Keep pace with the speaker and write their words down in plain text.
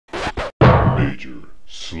Major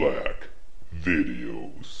Slack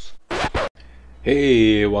Videos.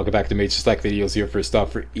 Hey, welcome back to MajorSlackVideos, your first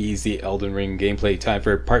stop for easy Elden Ring gameplay. Time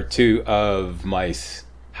for part 2 of my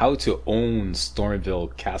how to own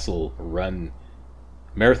Stormveil Castle run.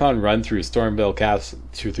 Marathon run through Stormveil Castle,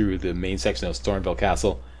 through the main section of Stormveil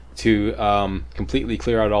Castle to completely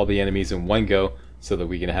clear out all the enemies in one go so that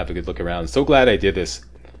we can have a good look around. So glad I did this.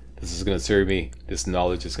 This is going to serve me, this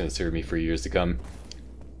knowledge is going to serve me for years to come.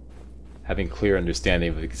 Having clear understanding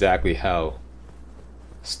of exactly how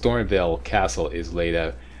Stormveil Castle is laid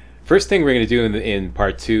out. First thing we're going to do in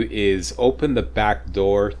part 2 is open the back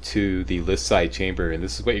door to the left side chamber, and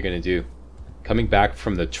this is what you're going to do. Coming back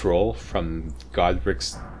from the troll, from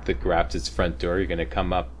Godric's that grabbed its front door, you're going to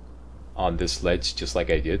come up on this ledge just like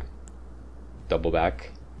I did. Double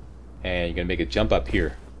back, and you're going to make a jump up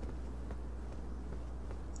here.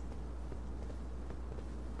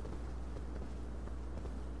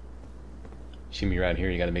 Shimmy around here,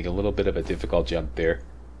 you got to make a little bit of a difficult jump there,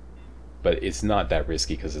 but it's not that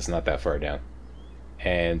risky because it's not that far down.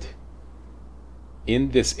 And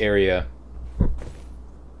in this area,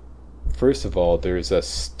 first of all, there's a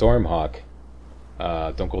Stormhawk.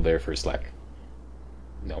 Don't go there for Slack.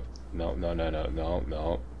 No.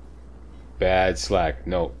 Bad Slack.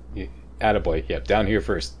 No. Attaboy. Yep, down here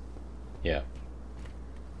first. Yeah.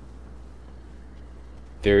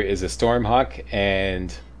 There is a Stormhawk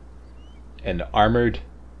and an armored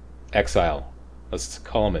exile. Let's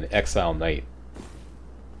call him an exile knight.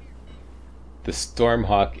 The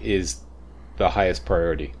Stormhawk is the highest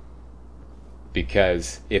priority,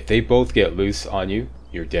 because if they both get loose on you,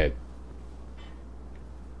 you're dead.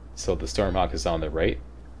 So the Stormhawk is on the right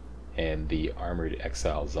and the armored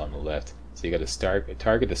exile is on the left. So you got to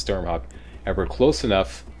target the Stormhawk, and we're close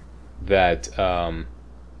enough that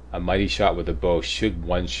a mighty shot with a bow should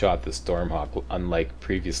one-shot the Stormhawk, unlike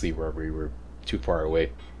previously where we were too far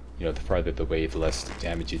away. You know, the farther away, the less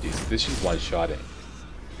damage you do. So this should one-shot it.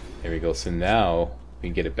 There we go. So now we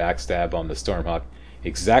can get a backstab on the Stormhawk.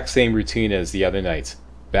 Exact same routine as the other knights.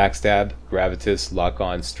 Backstab, gravitas, lock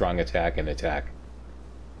on, strong attack, and attack.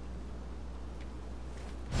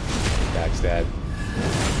 Backstab.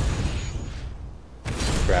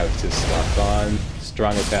 Gravitas, lock on,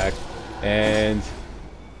 strong attack, and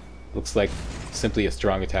looks like simply a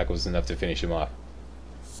strong attack was enough to finish him off.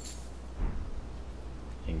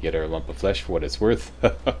 And get our lump of flesh for what it's worth.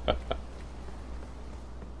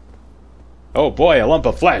 Oh boy, a lump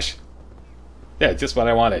of flesh! Yeah, just what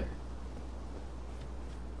I wanted.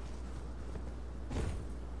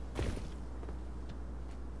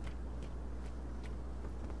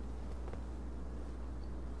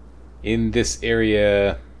 In this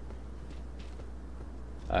area,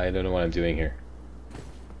 I don't know what I'm doing here.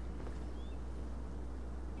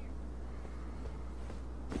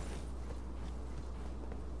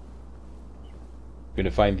 I'm gonna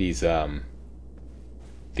find these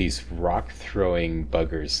rock throwing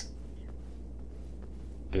buggers.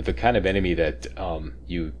 They're the kind of enemy that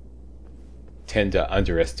you tend to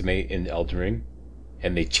underestimate in Elden Ring,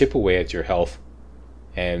 and they chip away at your health,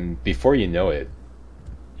 and before you know it,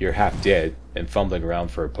 you're half dead and fumbling around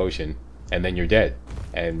for a potion, and then you're dead,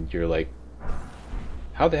 and you're like,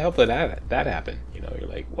 how the hell did that happen? You know, you're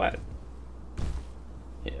like, what?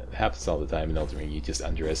 Yeah, it happens all the time in Elden Ring. You just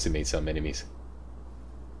underestimate some enemies.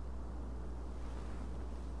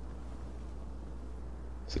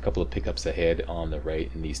 There's a couple of pickups ahead on the right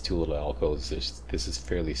in these two little alcoves. This is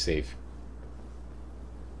fairly safe.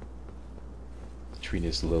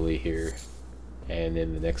 Trina's Lily here, and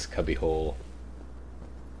in the next cubby hole,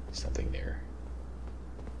 something there.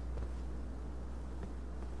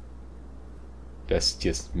 That's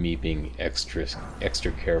just me being extra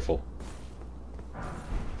careful.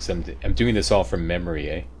 So I'm doing this all from memory,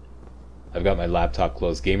 eh? I've got my laptop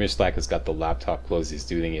closed. MajorSlack has got the laptop closed. He's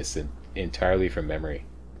doing it entirely from memory.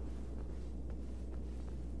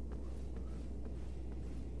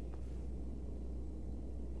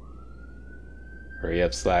 Hurry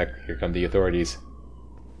up, Slack. Here come the authorities.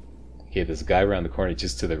 Okay, there's a guy around the corner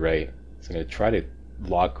just to the right. So I'm going to try to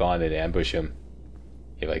lock on and ambush him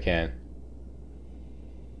if I can.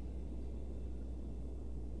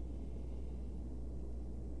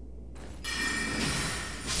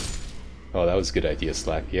 Oh, that was a good idea,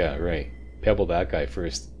 Slack. Yeah, right. Pebble that guy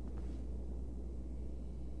first.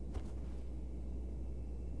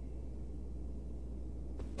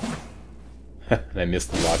 And I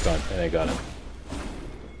missed the lock on, and I got him.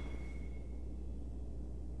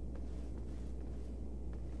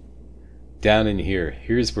 Down in here,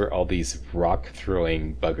 here's where all these rock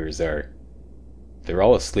throwing buggers are. They're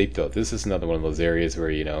all asleep though. This is another one of those areas where,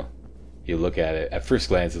 you know, you look at it, at first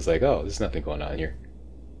glance it's like, oh, there's nothing going on here.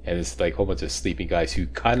 And it's like a whole bunch of sleeping guys who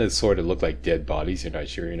kind of sort of look like dead bodies. You're not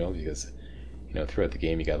sure, you know, because, you know, throughout the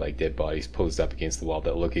game you got like dead bodies posed up against the wall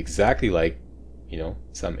that look exactly like, you know,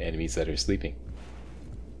 some enemies that are sleeping.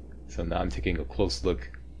 So now I'm taking a close look.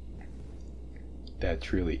 That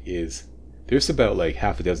truly is. There's about like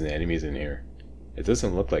half a dozen enemies in here. It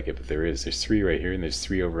doesn't look like it, but there is. There's 3 right here, and there's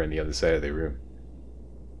 3 over on the other side of the room.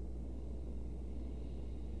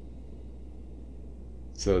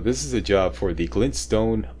 So this is a job for the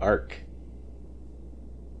Glintstone Arc.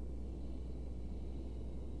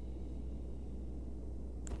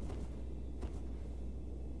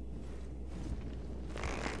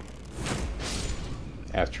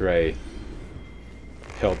 After I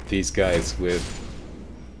help these guys with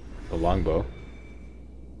the longbow,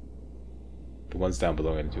 the ones down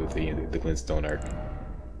below are going to do with the Glintstone Arc.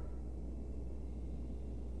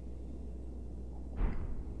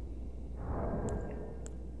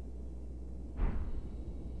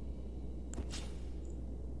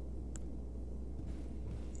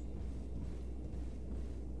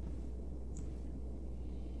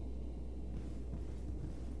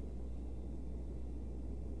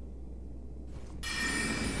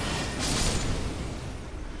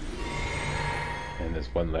 And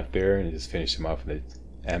there's one left there, and just finish him off with an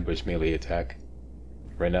ambush melee attack.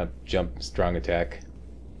 Run up, jump, strong attack.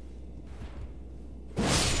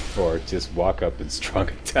 Or just walk up and strong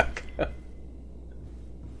attack.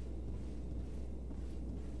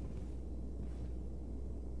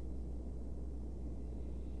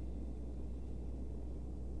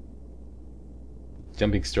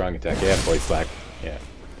 Jumping strong attack, yeah, boy slack. Yeah,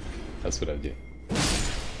 that's what I do.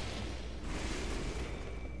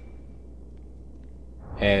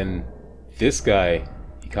 And this guy,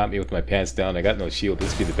 he caught me with my pants down. I got no shield.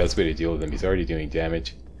 This would be the best way to deal with him. He's already doing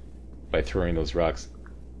damage by throwing those rocks.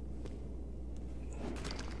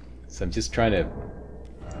 So I'm just trying to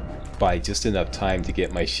buy just enough time to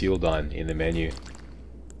get my shield on in the menu.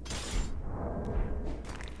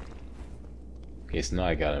 Okay, so now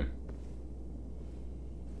I got him.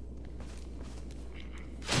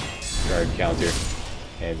 Guard counter,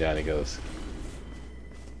 and down he goes.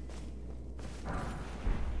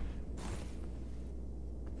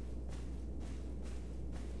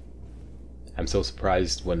 I'm so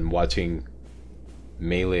surprised when watching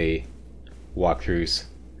melee walkthroughs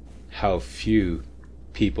how few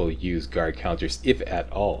people use guard counters, if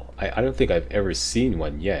at all. I don't think I've ever seen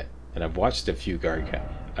one yet, and I've watched a few like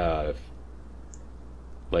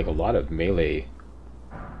a lot of melee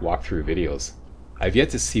walkthrough videos. I've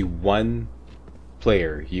yet to see one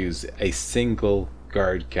player use a single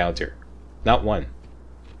guard counter. Not one.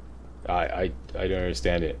 I don't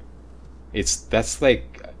understand it. That's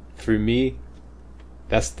like, for me,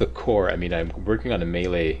 that's the core. I mean, I'm working on a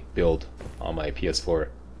melee build on my PS4.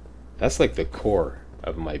 That's like the core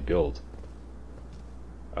of my build,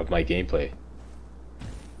 of my gameplay.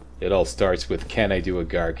 It all starts with, can I do a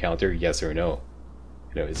guard counter, yes or no?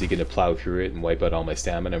 You know, is he going to plow through it and wipe out all my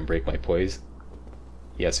stamina and break my poise?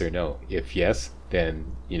 Yes or no? If yes,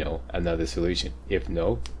 then, you know, another solution. If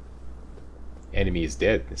no, enemy is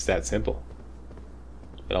dead. It's that simple.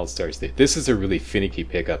 It all starts there. This is a really finicky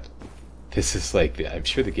pickup. This is like, I'm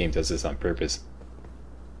sure the game does this on purpose.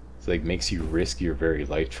 It's like, makes you risk your very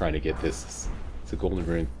life trying to get this. It's a golden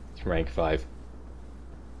rune, rank 5.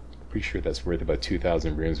 Pretty sure that's worth about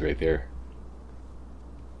 2,000 runes right there.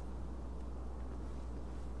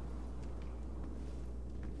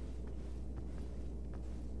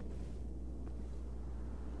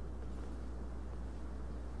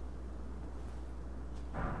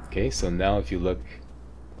 Okay, so now if you look,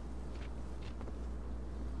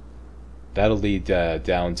 that'll lead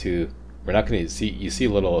down to, we're not going to see, you see a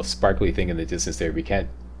little sparkly thing in the distance there. We can't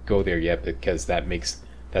go there yet because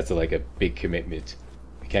that's like a big commitment.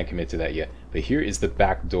 We can't commit to that yet. But here is the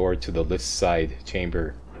back door to the lift side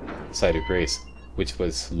chamber, side of grace, which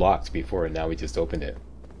was locked before, and now we just opened it.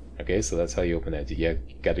 Okay, so that's how you open that. You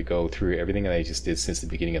got to go through everything that I just did since the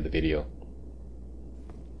beginning of the video.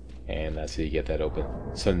 And that's how you get that open.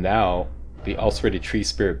 So now, the ulcerated tree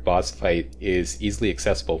spirit boss fight is easily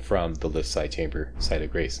accessible from the lift side chamber, side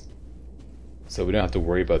of grace. So we don't have to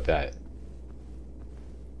worry about that.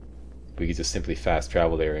 We can just simply fast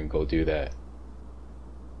travel there and go do that.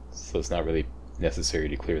 So it's not really necessary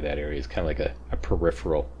to clear that area. It's kind of like a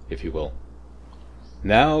peripheral, if you will.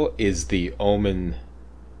 Now is the omen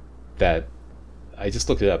that, I just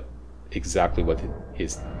looked it up, exactly what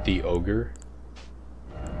is the ogre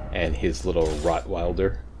and his little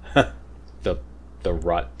Rottweiler, the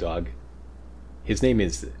rot dog. His name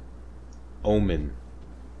is Omen.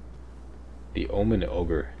 The Omen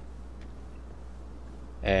Ogre.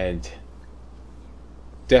 And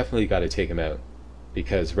definitely got to take him out,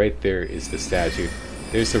 because right there is the statue.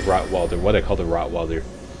 There's the Rottweiler, what I call the Rottweiler.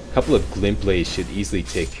 A couple of glint blades should easily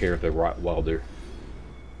take care of the Rottweiler.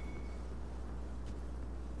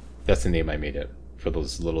 That's the name I made up for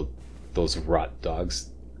those rot dogs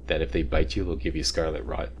that if they bite you, they'll give you scarlet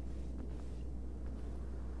rot.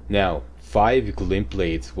 Now, 5 glint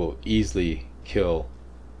blades will easily kill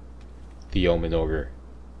the Omen Ogre,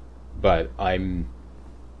 but I'm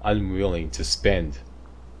unwilling to spend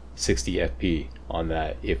 60 FP on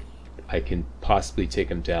that if I can possibly take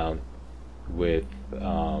him down with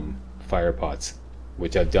fire pots,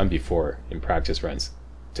 which I've done before in practice runs.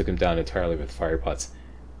 Took him down entirely with fire pots.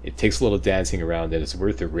 It takes a little dancing around and it's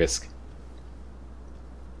worth the risk.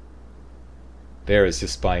 There is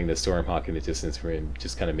just spying the Stormhawk in the distance for him,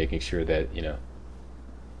 just kind of making sure that, you know,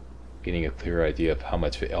 getting a clear idea of how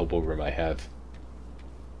much elbow room I have.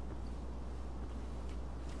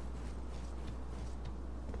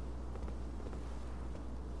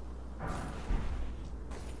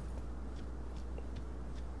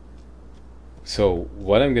 So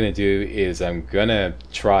what I'm gonna do is I'm gonna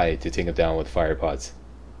try to take him down with fire pots.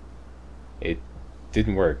 It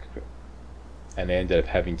didn't work, and I ended up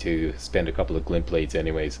having to spend a couple of glint blades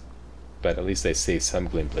anyways, but at least I saved some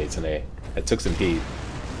glint blades, and I took some heat.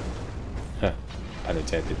 Huh, pun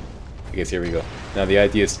intended. I guess here we go. Now the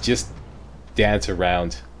idea is just dance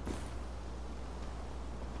around.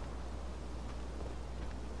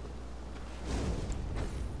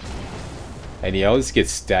 And he always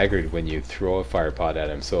gets staggered when you throw a fire pot at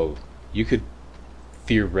him, so you could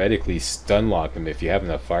theoretically stun lock him if you have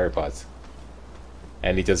enough fire pots.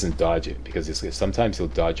 And he doesn't dodge it, because sometimes he'll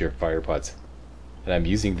dodge your fire pots. And I'm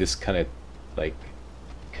using this kind of like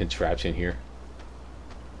contraption here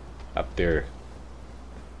up there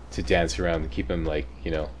to dance around and keep him, like,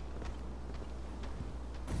 you know,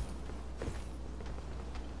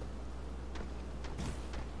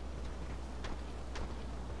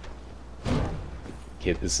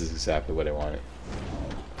 kid, this is exactly what I wanted.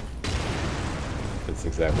 That's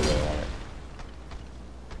exactly what I wanted.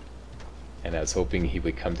 And I was hoping he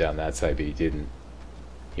would come down that side, but he didn't.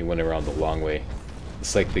 He went around the long way.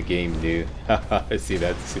 It's like the game knew. I see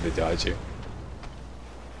that. See the dodge here.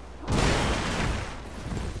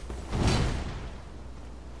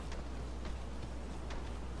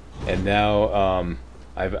 And now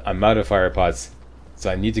I'm out of fire pots, so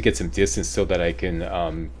I need to get some distance so that I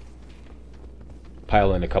can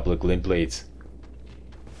pile in a couple of glint blades.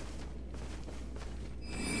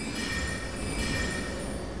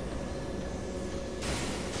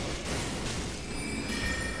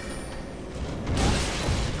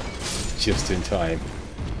 Just in time.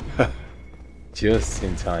 Just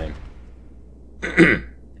in time. Way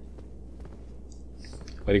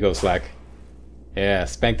to go, Slack. Yeah,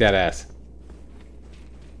 spank that ass.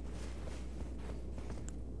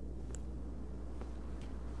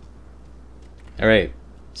 Alright,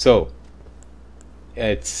 so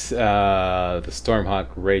it's the Stormhawk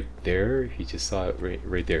right there. You just saw it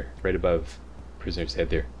right there, right above Prisoner's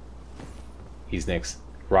head there. He's next.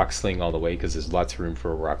 Rock sling all the way, because there's lots of room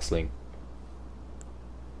for a rock sling.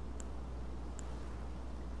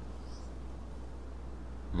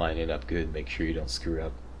 Line it up good, make sure you don't screw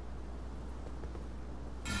up.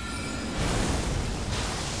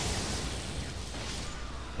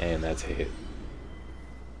 And that's a hit.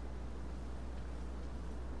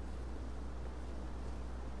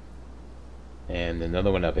 And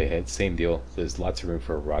another one up ahead, same deal. There's lots of room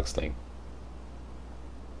for a rock sling.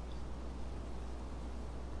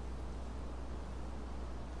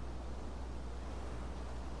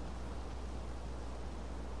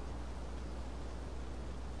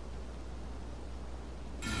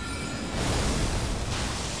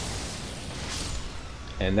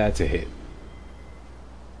 And that's a hit.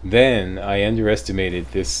 Then I underestimated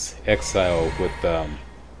this exile with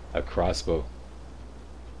a crossbow.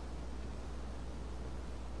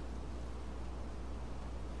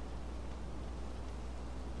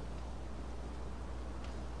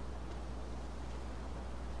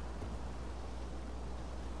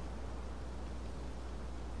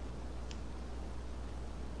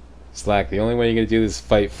 Slack, the only way you're gonna do this is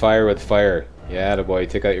fight fire with fire. Yeah, attaboy,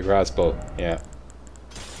 take out your crossbow. Yeah.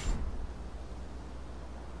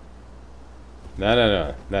 No.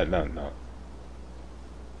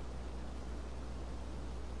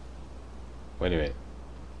 Wait a minute.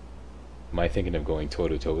 Am I thinking of going toe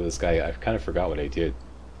to toe with this guy? I kind of forgot what I did.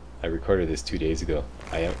 I recorded this 2 days ago.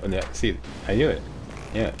 See, I knew it.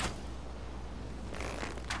 Yeah.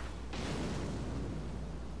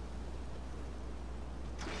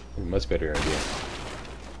 Much better idea.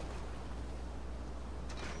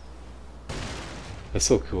 That's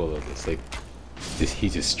so cool though. It's like he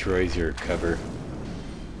destroys your cover,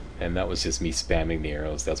 and that was just me spamming the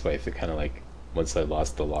arrows. That's why I feel kind of like once I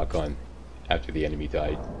lost the lock on after the enemy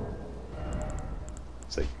died,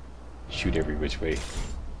 it's like shoot every which way.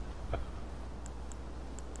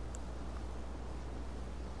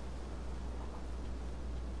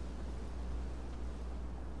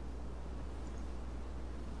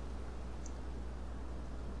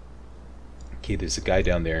 Okay, there's a guy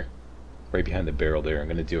down there, right behind the barrel there. I'm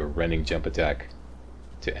going to do a running jump attack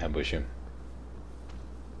to ambush him.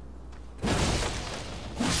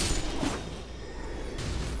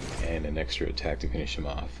 And an extra attack to finish him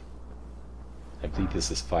off. I believe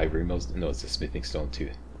this is 5 remos. No, it's a smithing stone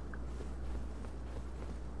too.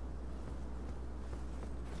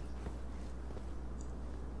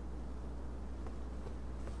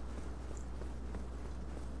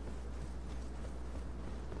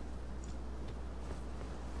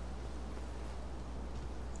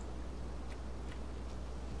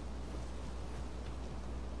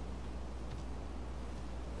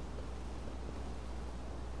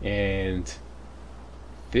 And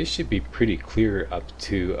this should be pretty clear up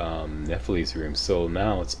to Nephili's room. So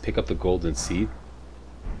now let's pick up the golden seed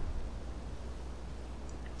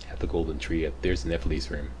at the golden tree. There's Nephili's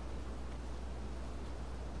room.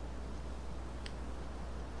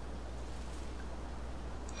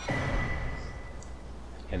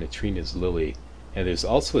 And the Trina's lily. And there's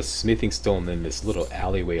also a smithing stone in this little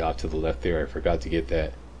alleyway off to the left there. I forgot to get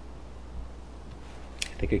that.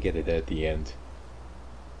 I think I get it at the end.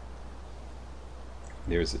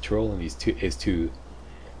 There's a troll, and his two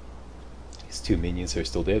minions are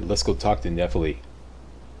still dead. Let's go talk to Nephili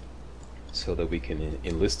so that we can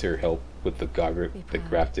enlist her help with the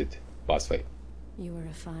grafted boss fight. You were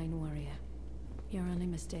a fine warrior. Your only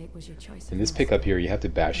mistake was your choice. In this pickup here, you have to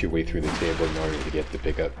bash your way through the table in order to get the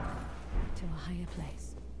pickup. To a higher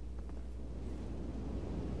place.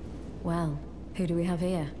 Well, who do we have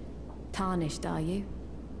here? Tarnished, are you?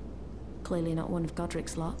 Clearly not one of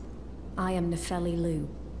Godric's lot. I am Nefeli Lu,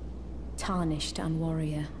 tarnished and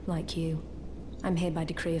warrior, like you. I'm here by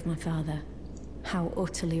decree of my father. How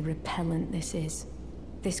utterly repellent this is.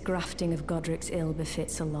 This grafting of Godric's ill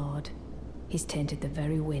befits a lord. He's tainted the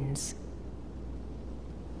very winds.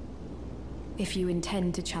 If you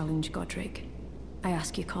intend to challenge Godric, I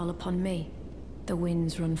ask you call upon me. The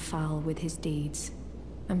winds run foul with his deeds.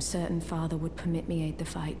 I'm certain father would permit me aid the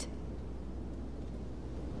fight.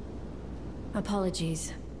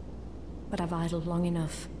 Apologies. But I've idled long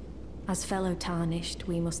enough. As fellow tarnished,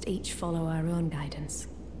 we must each follow our own guidance,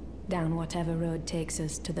 down whatever road takes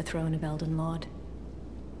us to the throne of Elden Lord.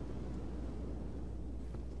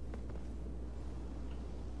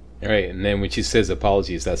 Alright, and then when she says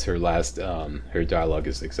apologies, that's her last, her dialogue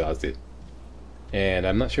is exhausted. And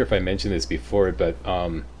I'm not sure if I mentioned this before, but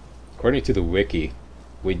according to the wiki,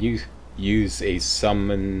 when you use a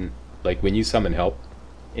summon, like when you summon help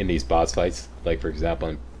in these boss fights, like for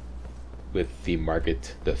example with the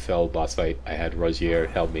Fell boss fight, I had Rogier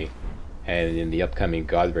help me, and in the upcoming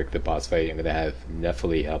Godric the boss fight, I'm going to have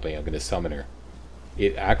Nephili help me. I'm going to summon her.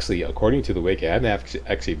 It actually, according to the wiki, I haven't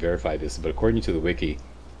actually verified this, but according to the wiki,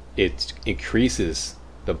 it increases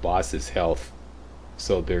the boss's health.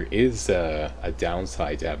 So there is a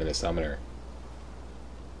downside to having a summoner,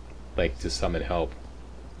 like to summon help.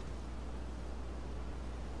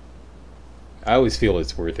 I always feel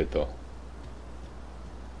it's worth it though.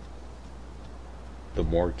 The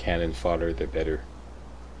more cannon fodder, the better.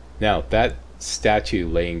 Now, that statue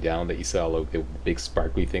laying down that you saw, like the big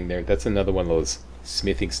sparkly thing there, that's another one of those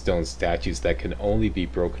smithing stone statues that can only be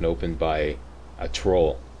broken open by a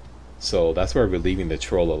troll. So that's why we're leaving the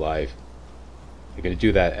troll alive. We're going to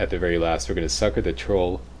do that at the very last. We're going to sucker the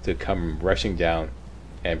troll to come rushing down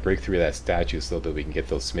and break through that statue so that we can get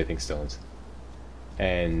those smithing stones.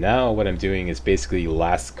 And now what I'm doing is basically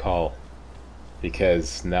last call,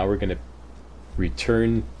 because now we're going to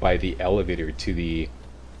return by the elevator to the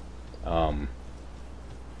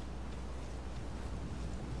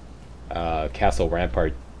castle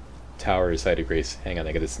rampart tower side of grace. Hang on,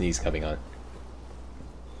 I got a sneeze coming on.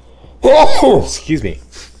 Excuse me.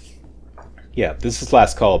 Yeah, this is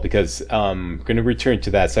last call because I'm going to return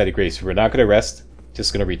to that side of grace. We're not going to rest,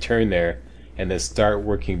 just going to return there and then start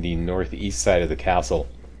working the northeast side of the castle,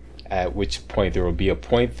 at which point there will be a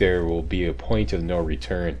point of no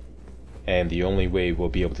return. And the only way we'll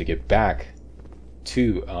be able to get back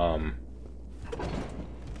to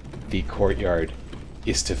the courtyard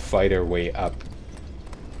is to fight our way up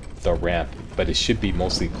the ramp. But it should be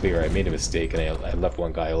mostly clear. I made a mistake and I left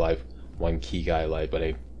one guy alive, one key guy alive, but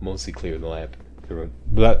I mostly cleared the ramp.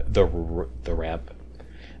 The ramp.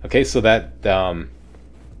 Okay, so that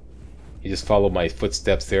You just follow my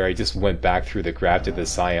footsteps there. I just went back through the Grab to the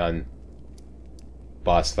Scion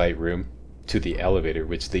boss fight room to the elevator,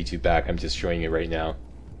 which leads you back. I'm just showing you right now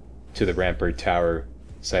to the Rampart Tower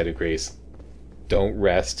site of Grace. Don't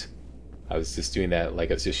rest. I was just doing that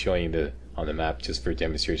like I was just showing you on the map just for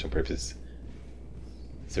demonstration purposes.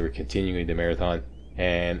 So we're continuing the marathon.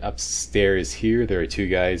 And upstairs here there are two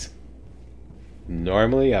guys.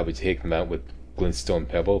 Normally I would take them out with Glintstone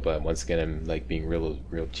Pebble, but once again I'm like being real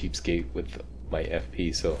cheapskate with my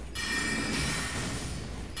FP, so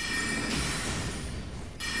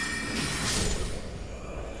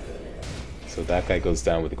that guy goes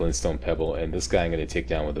down with the Glintstone Pebble, and this guy I'm going to take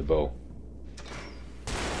down with a bow.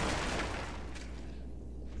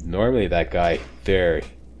 Normally that guy there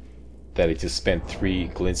that I just spent three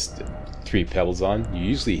pebbles on,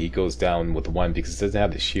 usually he goes down with one because it doesn't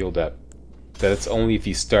have the shield up. That's only if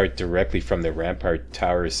you start directly from the Rampart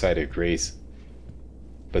Tower side of Grace.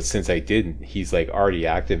 But since I didn't, he's like already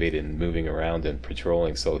activated and moving around and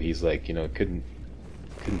patrolling, so he's like, you know, couldn't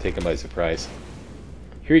take him by surprise.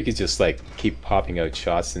 Here you could just like keep popping out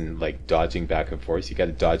shots and like dodging back and forth. You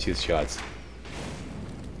gotta dodge his shots.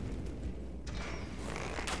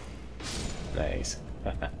 Nice.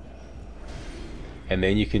 And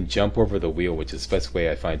then you can jump over the wheel, which is the best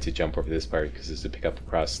way I find to jump over this part, because there's a pickup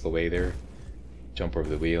across the way there. Jump over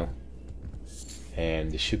the wheel.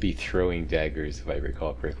 And there should be throwing daggers if I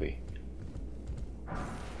recall correctly.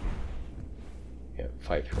 Yeah,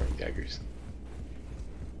 5 throwing daggers.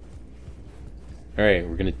 Alright,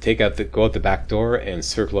 we're gonna go out the back door and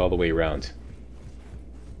circle all the way around.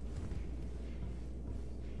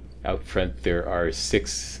 Out front there are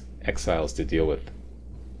 6 exiles to deal with.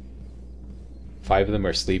 5 of them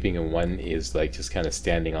are sleeping and 1 is like just kind of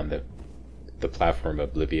standing on the platform,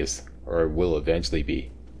 oblivious, or will eventually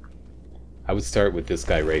be. I would start with this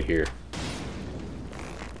guy right here.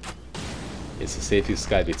 It's the safest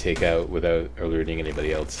guy to take out without alerting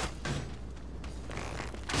anybody else.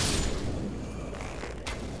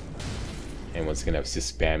 And once again I was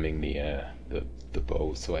just spamming the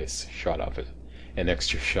bow, so I shot off an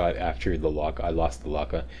extra shot after the lock. I lost the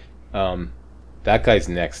lock. That guy's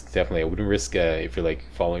next, definitely. I wouldn't risk, if you're like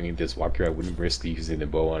following this walker, I wouldn't risk using the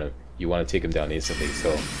bow on him. You want to take him down instantly, so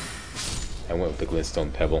I went with the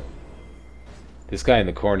Glintstone Pebble. This guy in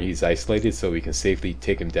the corner, he's isolated, so we can safely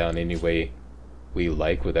take him down any way we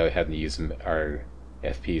like without having to use our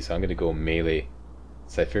FP. So I'm going to go melee,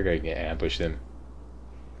 so I figure I can ambush them.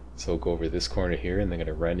 So I'll go over this corner here, and I'm going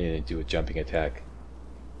to run in and do a jumping attack.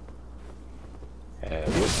 And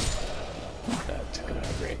whoop. That took him out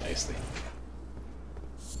very nicely.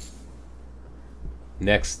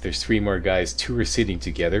 Next, there's 3 more guys. 2 are sitting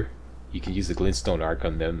together. You can use the Glintstone arc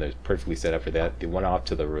on them. They're perfectly set up for that. The one off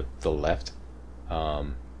to the left.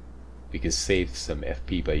 We can save some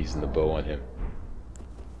FP by using the bow on him.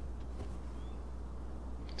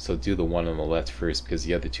 So do the one on the left first, because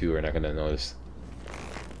the other 2 are not going to notice.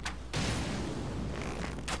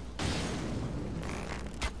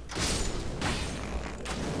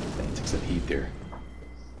 That took some heat there.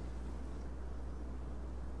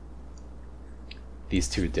 These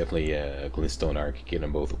 2 are definitely a Glintstone arc. Get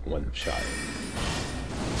them both with 1 shot.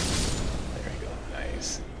 There we go.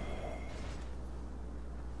 Nice.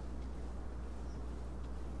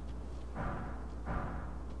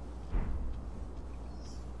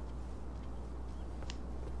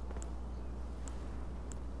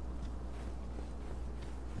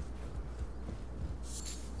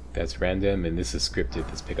 That's random, and this is scripted.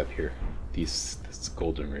 Let's pick up here. This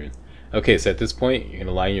golden rune. Okay, so at this point, you're going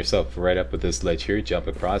to line yourself right up with this ledge here, jump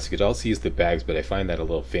across. You could also use the bags, but I find that a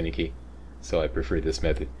little finicky, so I prefer this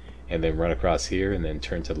method. And then run across here, and then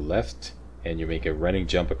turn to the left, and you make a running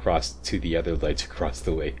jump across to the other ledge across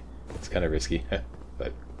the way. It's kind of risky,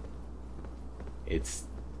 but it's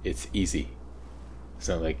easy. It's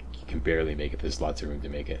not like you can barely make it. There's lots of room to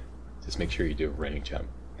make it. Just make sure you do a running jump.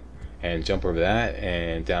 And jump over that,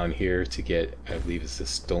 and down here to get, I believe it's a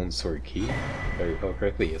stone sword key, if I recall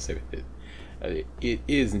correctly. Yes, I did. It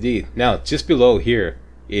is indeed. Now, just below here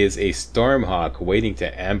is a Stormhawk waiting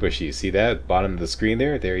to ambush you. See that? Bottom of the screen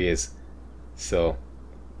there? There he is. So,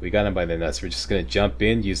 we got him by the nuts. We're just going to jump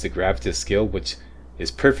in, use the Gravitas skill, which is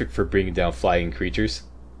perfect for bringing down flying creatures.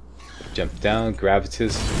 Jump down,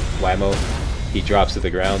 Gravitas, whammo. He drops to the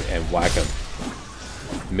ground, and whack him.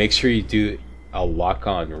 Make sure you do a lock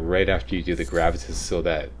on right after you do the Gravitas, so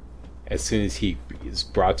that as soon as he is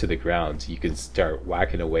brought to the ground, you can start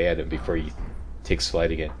whacking away at him before he takes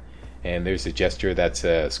flight again. And there's a gesture that's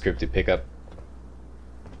a scripted pickup.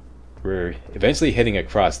 We're eventually heading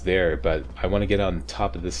across there, but I want to get on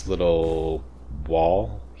top of this little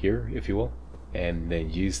wall here, if you will, and then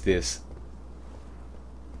use this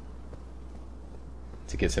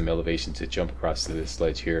to get some elevation to jump across to this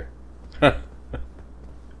ledge here.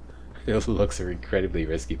 It looks incredibly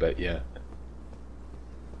risky, but yeah.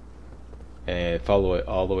 And follow it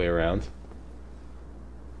all the way around.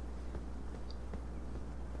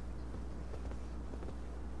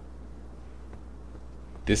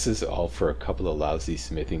 This is all for a couple of lousy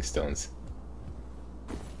smithing stones.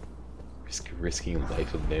 Risking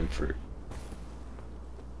life of them for...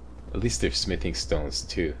 At least they're smithing stones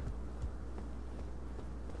too.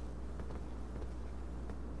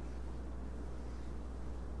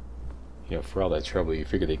 You know, for all that trouble, you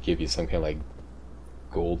figure they'd give you some kind of like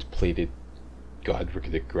gold-plated,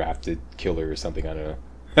 grafted killer or something, I don't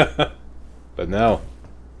know. But no.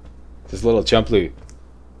 Just a little jump loot.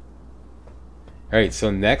 Alright, so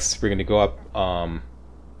next we're going to go up, I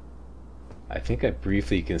think I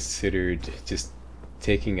briefly considered just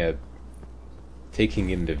taking in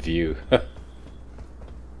the view.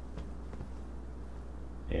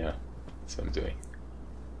 Yeah, that's what I'm doing.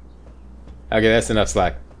 Okay, that's enough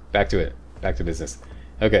slack. Back to it. Back to business.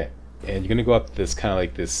 Okay, and you're going to go up this kind of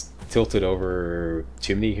like this tilted over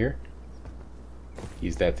chimney here.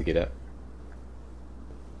 Use that to get up.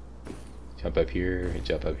 Jump up here and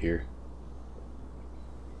jump up here.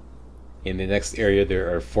 In the next area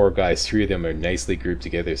there are 4 guys. 3 of them are nicely grouped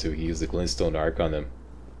together, so we can use the glintstone arc on them.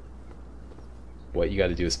 What you got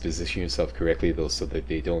to do is position yourself correctly though, so that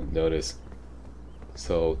they don't notice.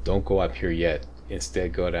 So don't go up here yet.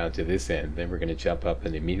 Instead go down to this end. Then we're going to jump up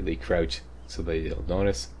and immediately crouch so they don't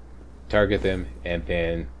notice. Target them and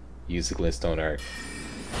then use the glintstone arc.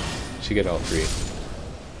 Should get all 3.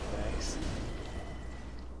 Nice.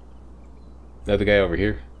 Another guy over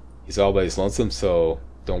here. He's all by his lonesome, so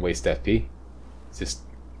don't waste FP. It's just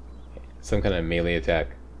some kind of melee attack.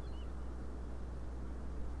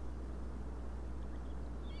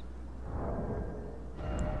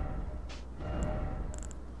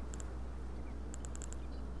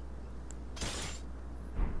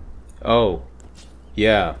 Oh,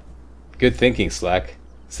 yeah. Good thinking, Slack.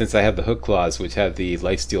 Since I have the hook claws, which have the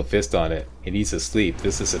lifesteal fist on it, it needs to sleep.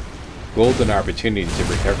 This is a golden opportunity to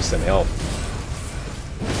recover some health.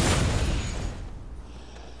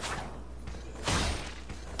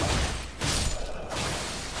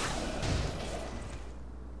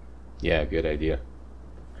 Yeah, good idea.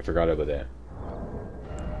 I forgot about that.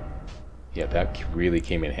 Yeah, that really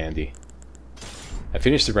came in handy. I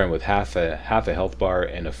finished the run with half a health bar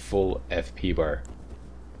and a full FP bar.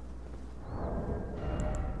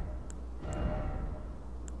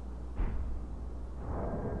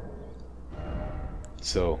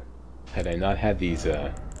 So, had I not had these,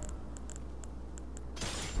 you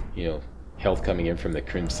know, health coming in from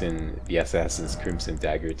the Assassin's Crimson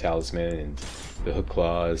Dagger Talisman and the hook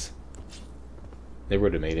claws, they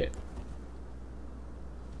would have made it.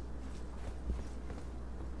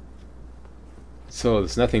 So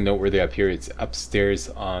there's nothing noteworthy up here. It's upstairs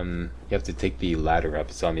on... You have to take the ladder up.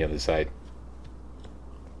 It's on the other side.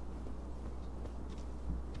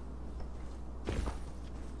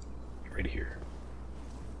 Right here.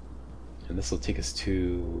 And this will take us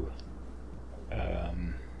to...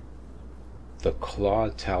 the Claw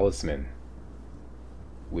Talisman,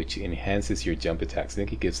 which enhances your jump attacks. I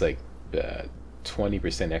think it gives like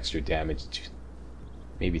 20% extra damage.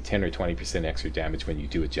 Maybe 10 or 20% extra damage when you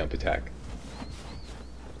do a jump attack.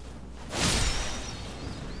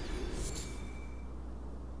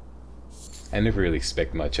 I never really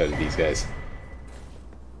expect much out of these guys.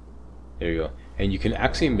 There you go. And you can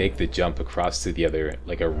actually make the jump across to the other,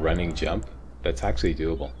 like a running jump. That's actually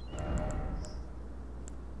doable.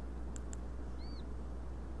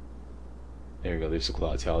 There you go, there's the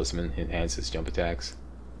Claw Talisman. Enhances jump attacks.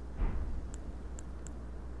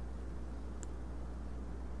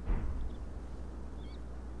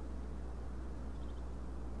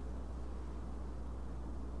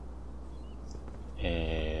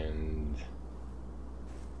 And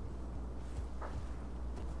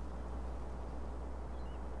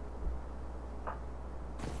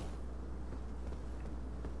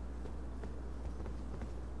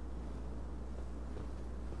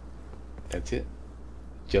that's it.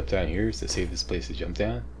 Jump down here is the safest place to jump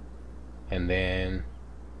down. And then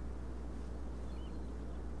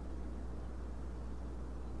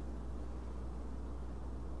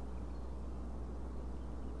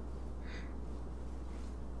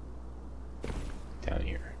down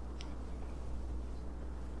here.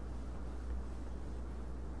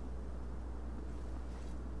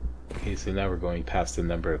 Okay, so now we're going past the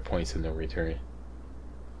number of points of no return.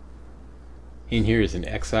 In here is an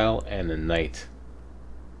exile and a knight.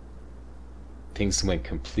 Things went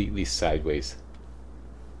completely sideways.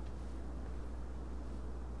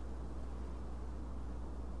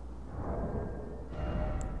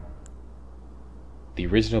 the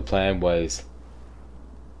original plan was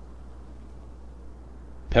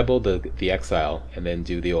pebble the exile and then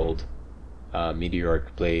do the old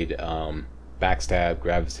meteoric blade backstab,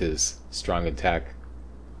 gravitas, strong attack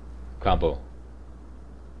combo.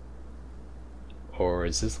 Or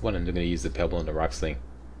is this one I'm going to use the pebble and the rock sling?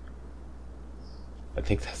 I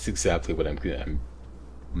think that's exactly what I'm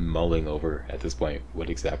mulling over at this point, what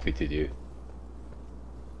exactly to do.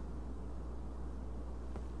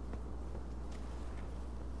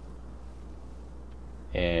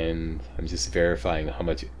 And I'm just verifying how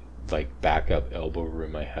much like backup elbow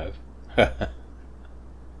room I have.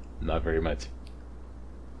 Not very much.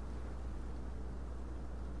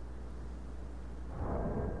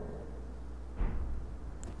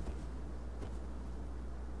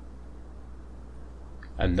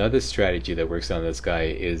 Another strategy that works on this guy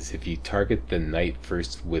is if you target the knight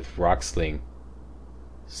first with rock sling,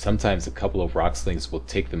 sometimes a couple of rock slings will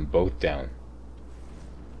take them both down.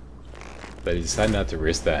 But I decided not to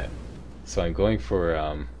risk that, so I'm going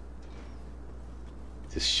for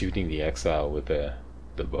just shooting the exile with the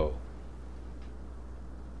bow.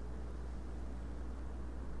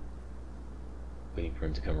 Waiting for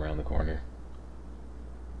him to come around the corner.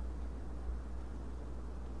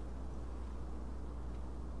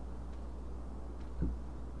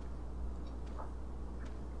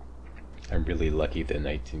 I'm really lucky the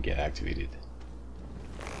knight didn't get activated.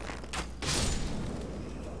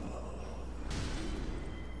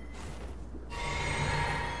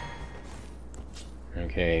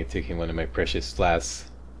 Okay, taking one of my precious last.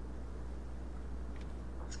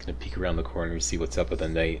 Just gonna peek around the corner and see what's up with the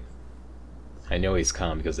knight. I know he's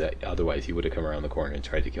calm because otherwise he would have come around the corner and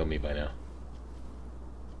tried to kill me by now.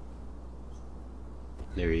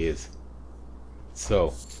 There he is.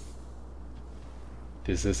 So,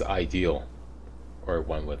 this is ideal, or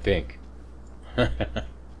one would think. What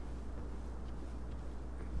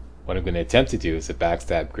I'm going to attempt to do is a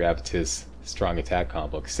backstab gravitas strong attack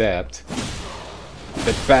combo, except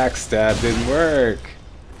the backstab didn't work.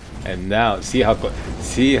 And now see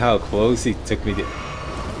how close he took me to.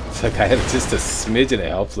 It's like I had just a smidgen of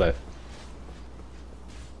health left,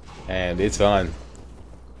 and it's on.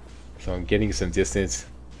 So I'm getting some distance.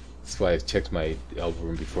 That's why I've checked my elbow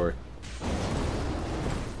room before.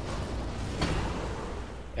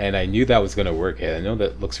 And I knew that was going to work. I know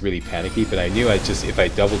that looks really panicky, but I knew if I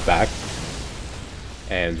doubled back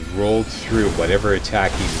and rolled through whatever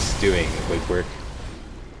attack he was doing, it would work.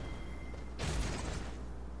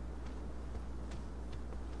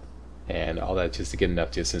 And all that just to get enough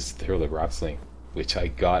distance to throw the rock sling, which I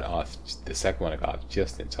got off, the second one I got off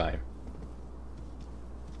just in time.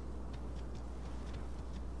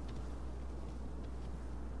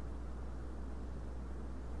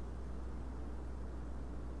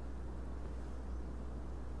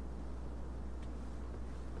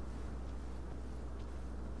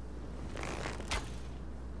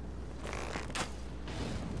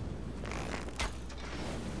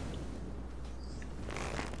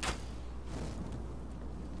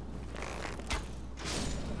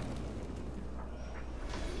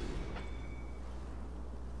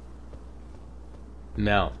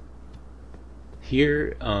 Now,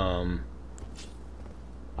 here,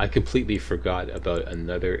 I completely forgot about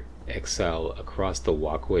another exile across the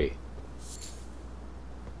walkway.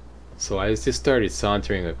 So I just started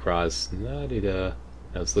sauntering across. I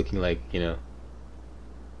was looking like, you know,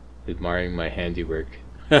 admiring my handiwork.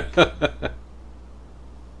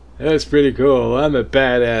 That's pretty cool. I'm a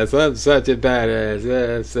badass. I'm such a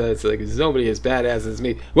badass. It's like there's nobody as badass as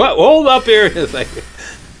me. What? Hold up here! It's like.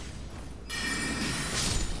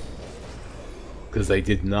 Because I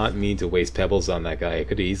did not mean to waste pebbles on that guy. I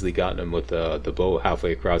could have easily gotten him with the bow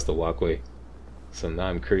halfway across the walkway. So now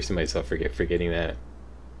I'm cursing myself for forgetting that.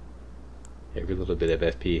 Every little bit of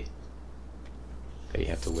FP that you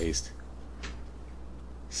have to waste.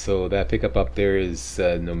 So that pickup up there is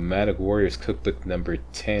Nomadic Warriors Cookbook number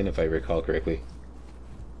 10, if I recall correctly.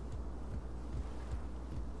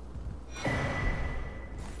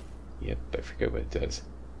 Yep, I forget what it does.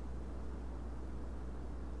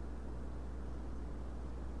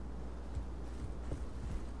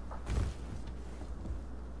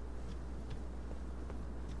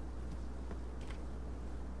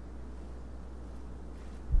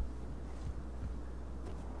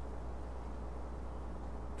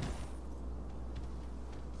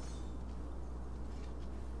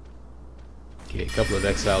 Okay, a couple of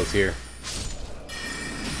exiles here.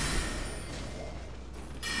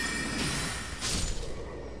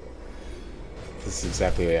 This is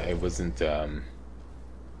exactly, I wasn't, this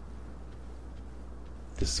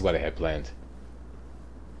is what I had planned.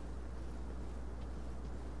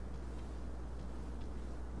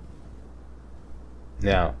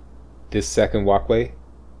 Now, this second walkway,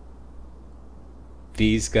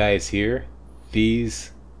 these guys here,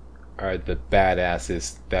 these are the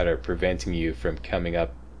badasses that are preventing you from coming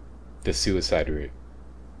up the suicide route.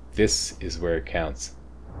 This is where it counts.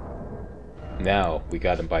 Now we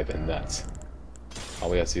got him by the nuts. All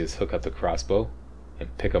we have to do is hook up the crossbow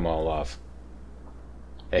and pick them all off.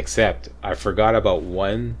 Except I forgot about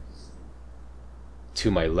one to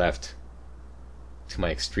my left, to my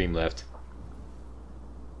extreme left.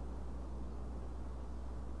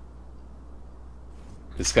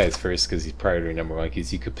 This guy's first because he's priority number one,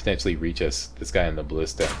 because he could potentially reach us. This guy on the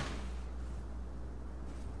ballista.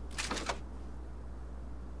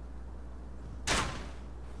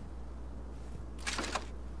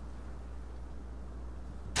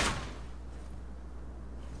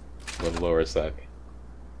 A little lower slack.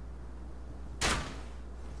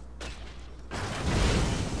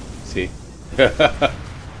 See? Okay,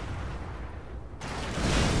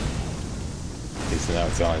 so now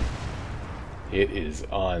it's on. It is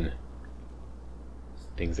on.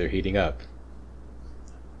 Things are heating up.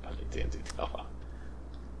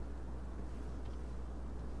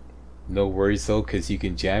 No worries though, because you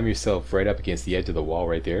can jam yourself right up against the edge of the wall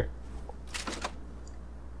right there.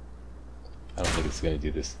 I don't think it's going to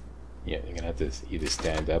do this. Yeah, you're going to have to either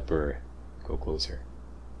stand up or go closer.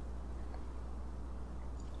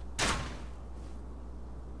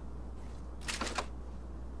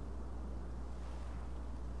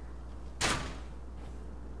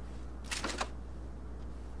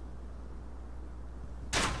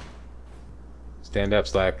 Stand up,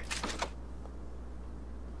 Slack.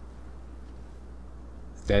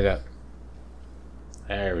 Stand up.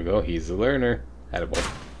 There we go. He's a learner. Attaboy.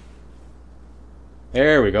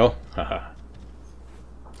 There we go. Haha.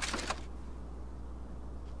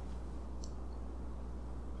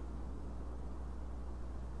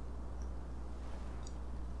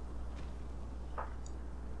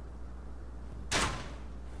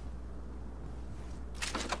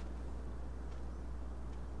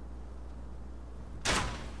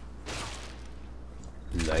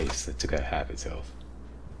 Nice. That took out half its health.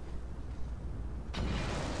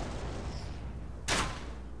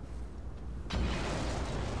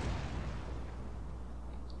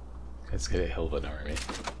 Let's get a hell of an army.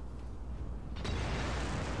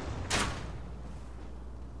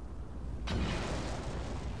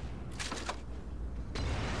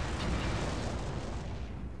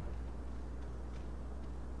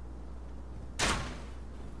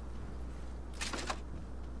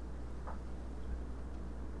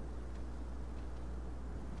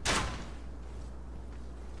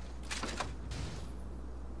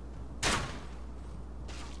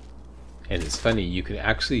 And it's funny, you can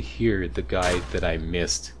actually hear the guy that I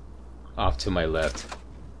missed off to my left.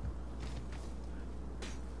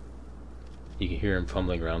 You can hear him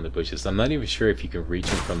fumbling around the bushes. I'm not even sure if you can reach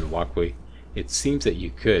him from the walkway. It seems that you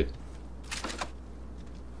could.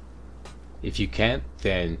 If you can't,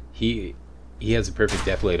 then he has a perfect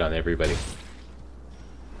death blade on everybody.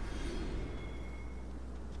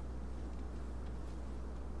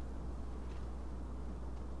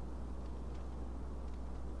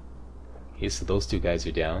 Okay, so those two guys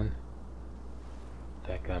are down.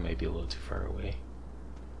 That guy might be a little too far away.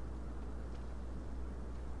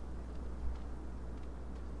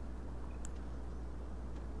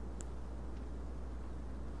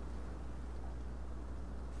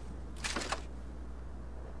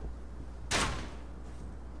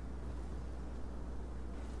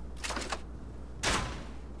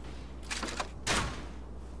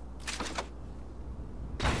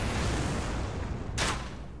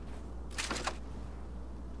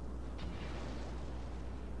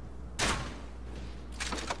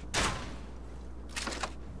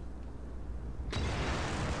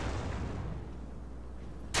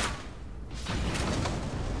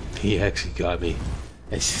 He actually got me.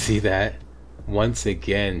 And you see that? Once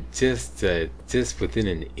again, just within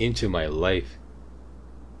an inch of my life.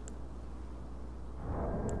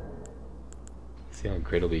 See how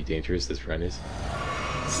incredibly dangerous this run is?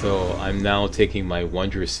 So I'm now taking my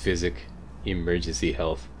wondrous physic emergency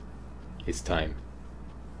health. It's time.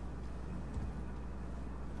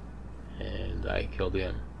 And I killed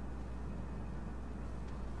him.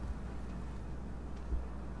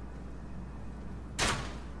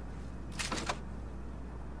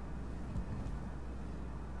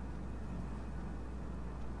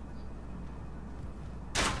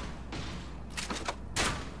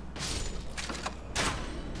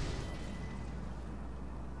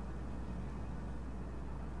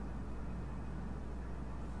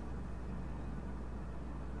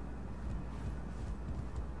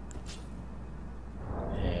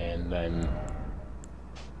 I'm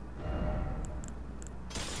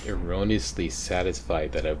erroneously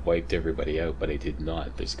satisfied that I've wiped everybody out, but I did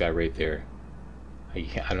not. There's a guy right there. I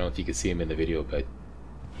don't know if you can see him in the video, but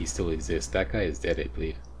he still exists. That guy is dead, I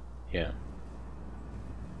believe. Yeah.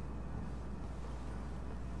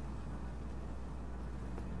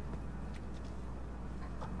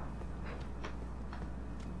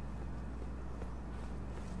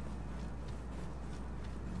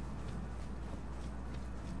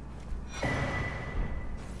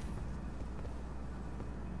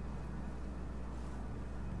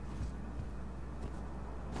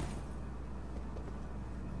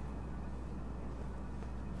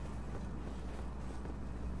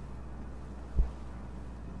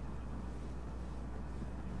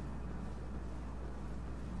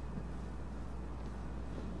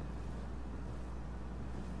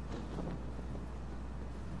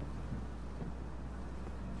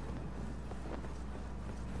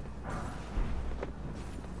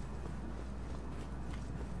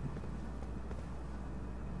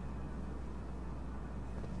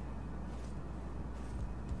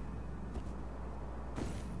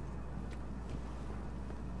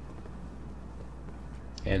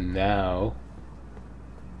 And now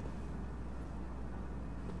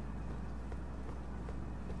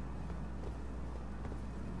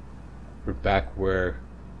we're back where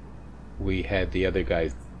we had the other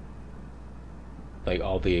guys, like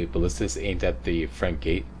all the ballistas aimed at the front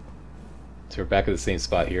gate. So we're back at the same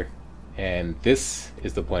spot here, and this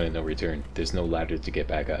is the point of no return. There's no ladder to get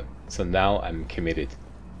back up. So now I'm committed,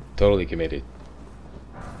 totally committed.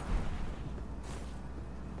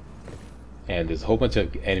 And there's a whole bunch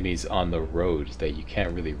of enemies on the road that you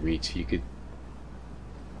can't really reach. You could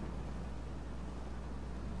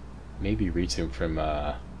maybe reach them from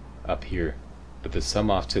up here, but there's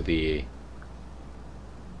some off to the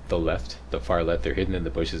left, the far left. They're hidden in the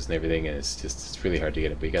bushes and everything, and it's really hard to get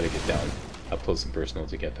them. But you got to get down up close and personal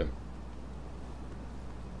to get them.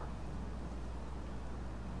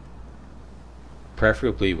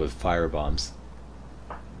 Preferably with fire bombs.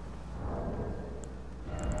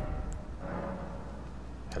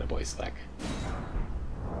 Attaboy, Slack.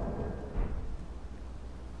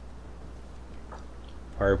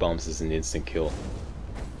 Fire bombs is an instant kill.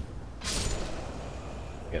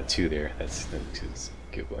 Got 2 there. That's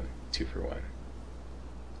a good one. 2 for 1.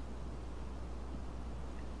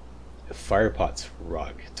 The fire pots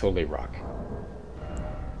rock. Totally rock.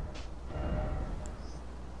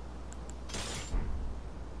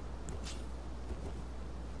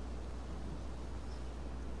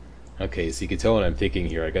 Okay, so you can tell what I'm thinking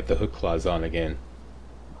here. I got the hook claws on again.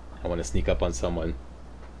 I want to sneak up on someone.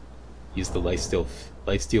 Use the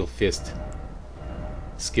Lifesteal Fist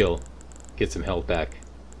skill. Get some health back.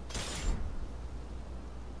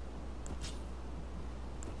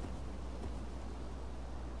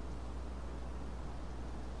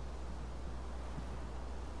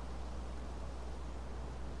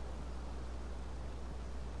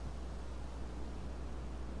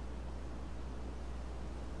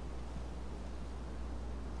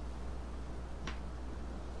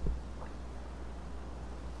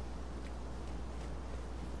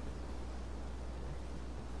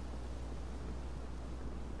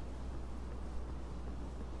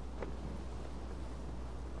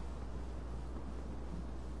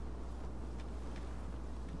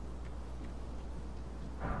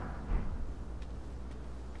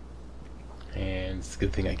 It's a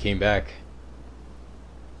good thing I came back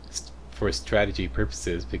for strategy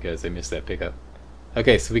purposes because I missed that pickup.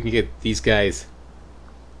 Okay, so we can get these guys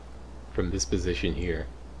from this position here.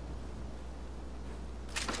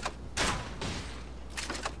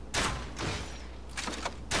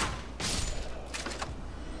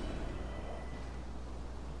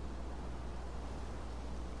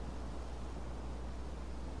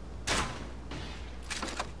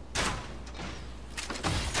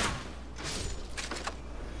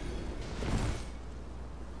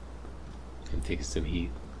 Take some heat.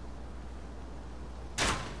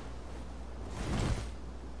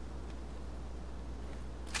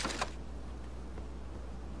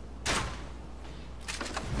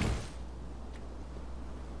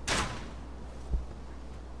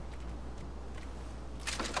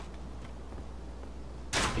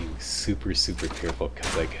 Being super careful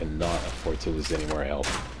because I cannot afford to lose any more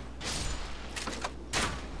health.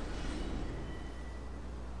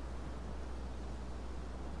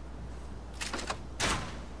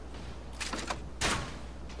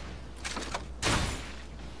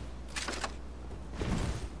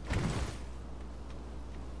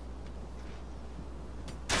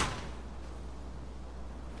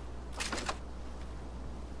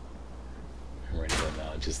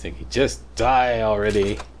 Just thinking, just die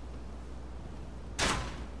already.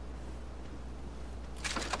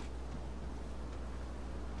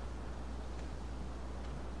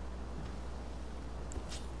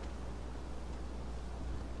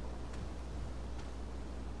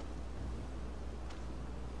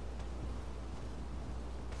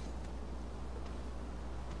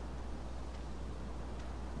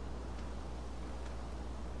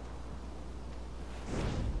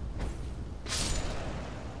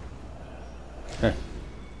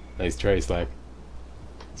 Nice try, Slack.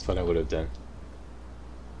 That's what I would have done.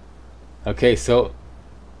 Okay, so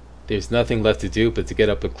there's nothing left to do but to get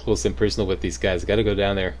up close and personal with these guys. I gotta go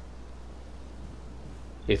down there.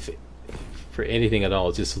 If for anything at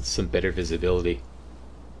all, just some better visibility.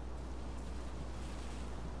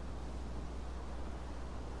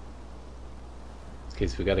 Okay,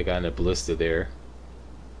 so we got a guy in a ballista there.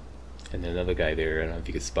 And another guy there. I don't know if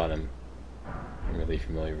you can spot him. I'm really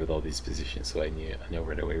familiar with all these positions, so I know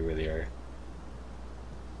right away where they are.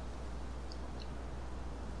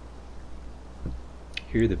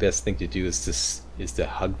 Here, the best thing to do is to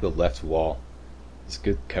hug the left wall. There's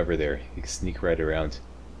good cover there. You can sneak right around.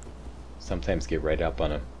 Sometimes get right up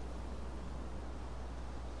on him.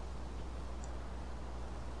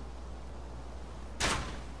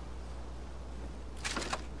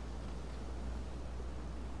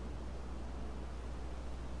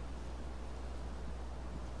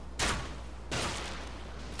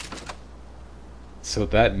 So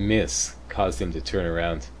that miss caused him to turn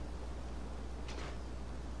around.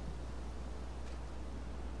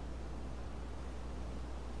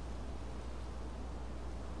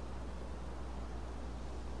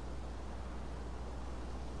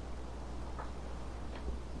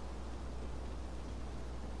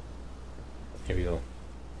 Here we go.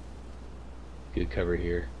 Good cover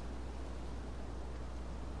here.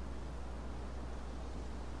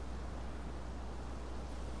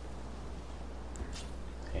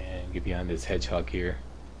 And get behind this hedgehog here.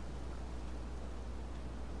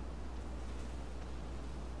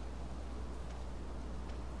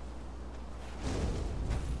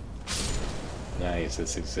 Nice,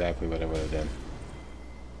 that's exactly what I would have done.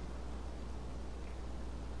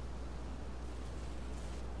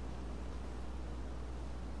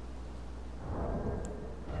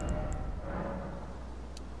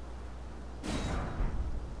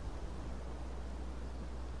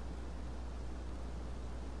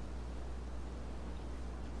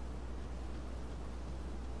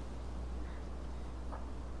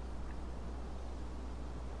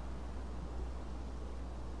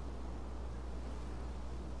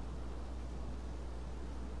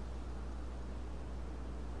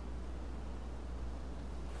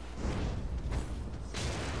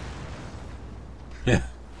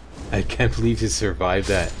 I can't believe you survived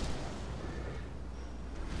that.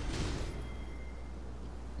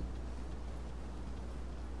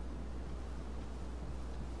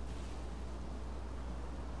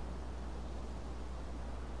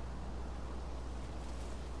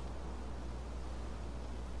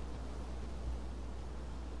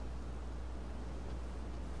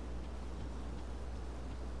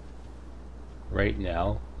 Right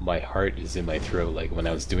now, my heart is in my throat. Like when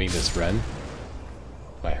I was doing this run,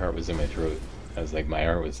 my heart was in my throat. I was like, my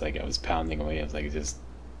heart was like, I was pounding away. I was like, just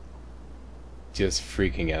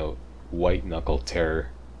freaking out, white knuckle terror,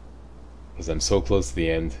 because I'm so close to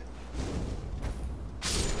the end.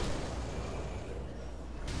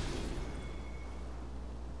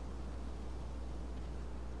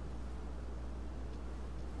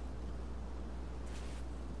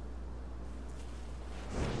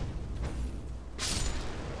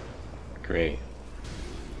 Great.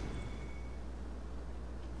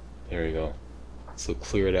 There we go. So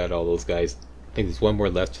cleared out all those guys. I think there's one more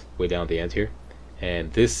left way down at the end here.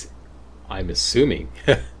 And this, I'm assuming,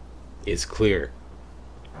 is clear.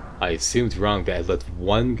 I assumed wrong that I left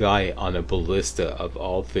one guy on a ballista of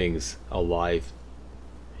all things alive.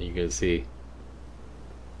 And you're gonna see.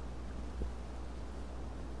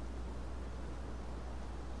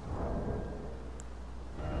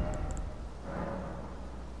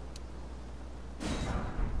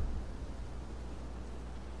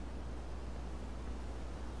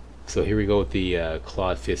 So here we go with the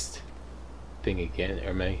clawed fist thing again,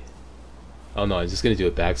 or am I? Oh no, I'm just gonna do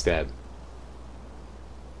a backstab.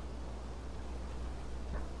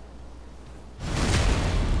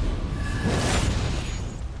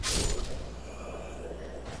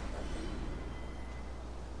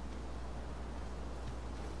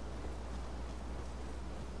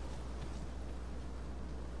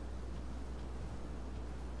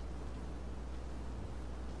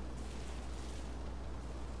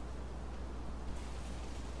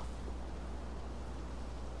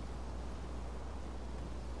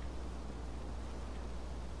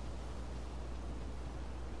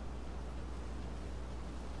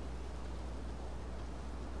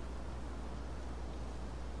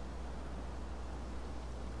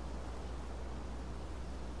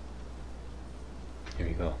 Here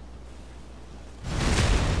we go.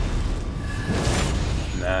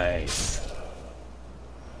 Nice.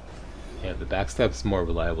 Yeah, the backstab is more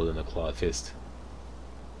reliable than the claw fist.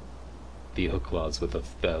 the hook claws with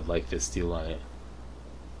the life fist steel on it.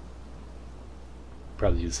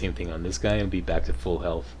 Probably do the same thing on this guy and be back to full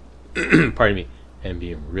health. Pardon me, and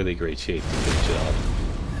be in really great shape to finish it off.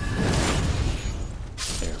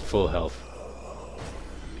 There, full health.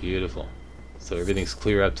 Beautiful. So everything's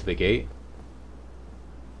clear up to the gate.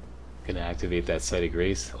 Gonna activate that site of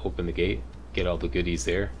grace, open the gate, get all the goodies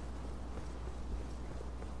there.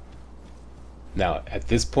 Now, at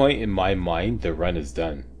this point in my mind, the run is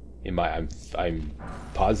done. I'm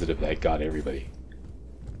positive that I got everybody.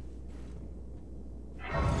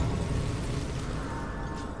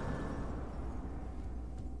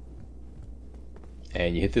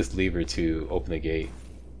 And you hit this lever to open the gate.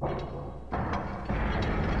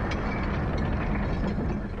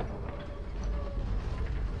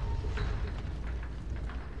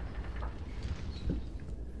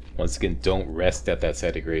 Once again, don't rest at that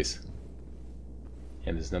site of grace.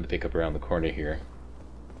 And there's another pickup around the corner here.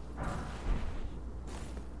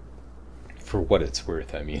 For what it's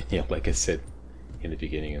worth, I mean, like I said in the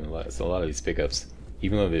beginning, a lot of these pickups,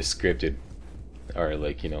 even though they're scripted, are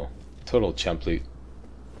like, total chump loot.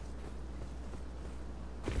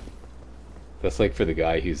 That's like for the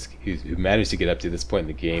guy who managed to get up to this point in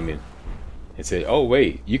the game and say, oh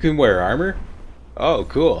wait, you can wear armor? Oh,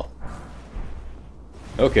 cool.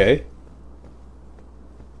 Okay.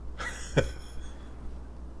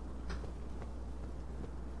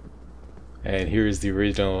 And here's the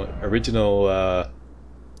original let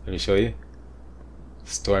me show you.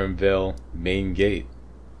 Stormveil main gate.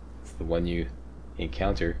 It's the one you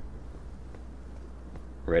encounter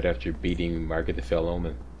right after beating Margaret the Fell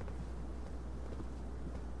Omen.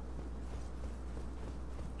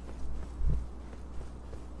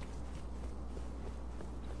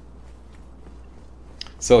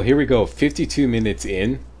 So here we go, 52 minutes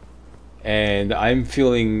in, and I'm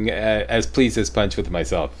feeling as pleased as punch with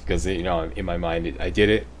myself because, in my mind, I did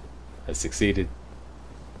it. I succeeded.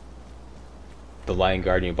 The Lion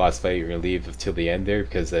Guardian boss fight, you're going to leave till the end there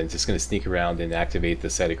because I'm just going to sneak around and activate the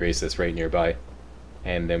site of grace that's right nearby,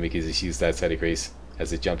 and then we can just use that site of grace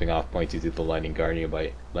as a jumping off point to do the Lion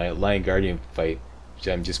Guardian fight, which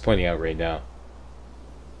I'm just pointing out right now.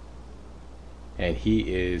 And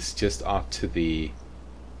he is just off to the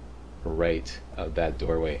right of that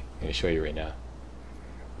doorway. I'm going to show you right now.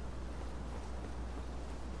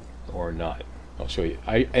 Or not. I'll show you.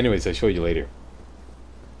 Anyways, I'll show you later.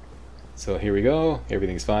 So here we go.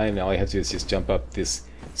 Everything's fine. All I have to do is just jump up this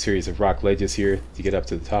series of rock ledges here to get up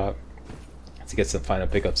to the top to get some final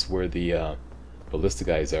pickups where the ballista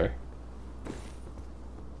guys are.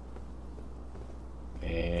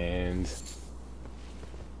 And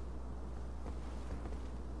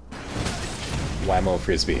whammo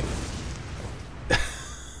frisbee.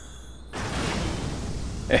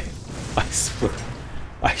 I swear,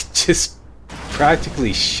 I just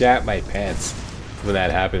practically shat my pants when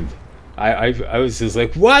that happened. I was just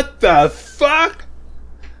like, what the fuck?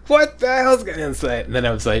 What the hell's going on? And then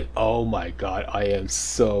I was like, oh my god, I am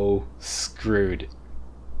so screwed.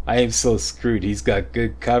 I am so screwed. He's got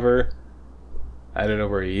good cover. I don't know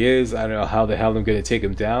where he is. I don't know how the hell I'm going to take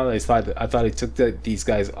him down. I thought I took these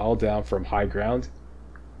guys all down from high ground.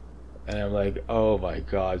 And I'm like, oh my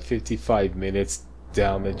god, 55 minutes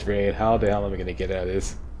down the drain. How the hell am I going to get out of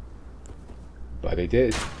this? But I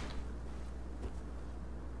did.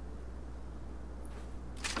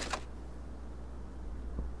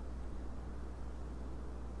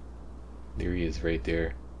 There he is right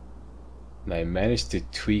there. And I managed to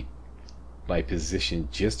tweak my position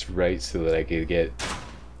just right so that I could get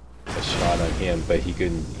a shot on him, but he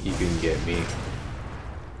couldn't get me.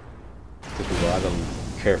 Took a lot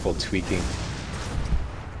of careful tweaking.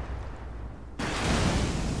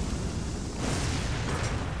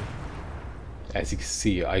 As you can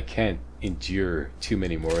see, I can't endure too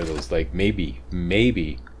many more of those. Like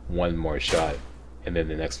maybe one more shot, and then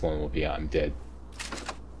the next one will be I'm dead.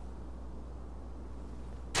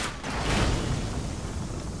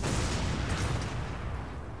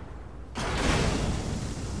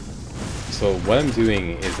 So what I'm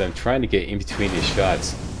doing is I'm trying to get in between these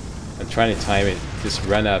shots. I'm trying to time it, just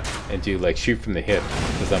run up and do like shoot from the hip,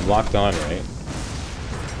 because I'm locked on, right?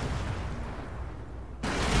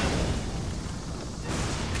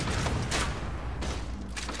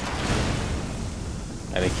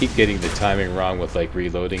 And I keep getting the timing wrong with like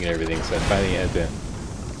reloading and everything, so I finally had to...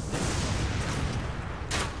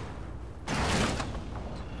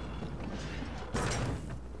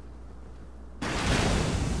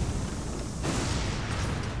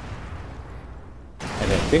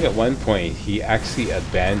 And I think at one point he actually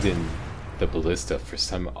abandoned the ballista for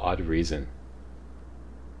some odd reason.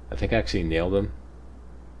 I think I actually nailed him.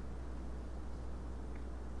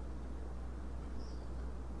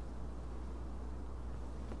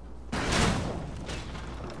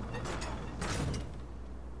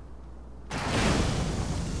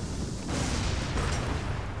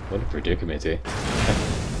 What a predicament, eh?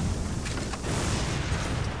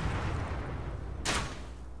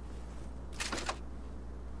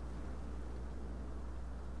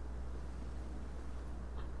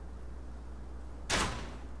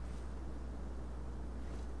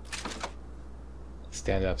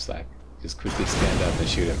 Stand up, Slack. Just quickly stand up and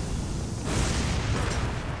shoot him.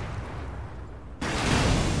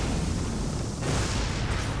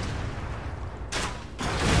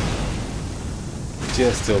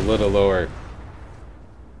 Just a little lower.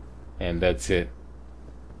 And that's it.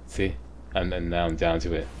 See? And then now I'm down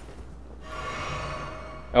to it.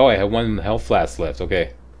 Oh, I have 1 health flask left.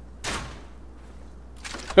 Okay.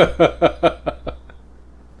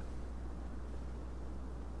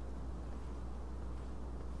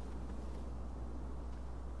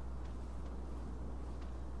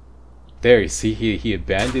 There, you see, he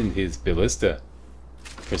abandoned his ballista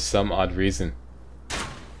for some odd reason.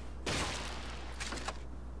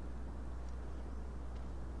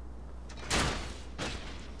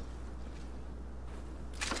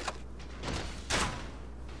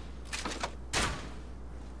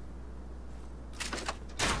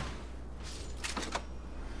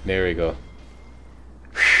 There we go.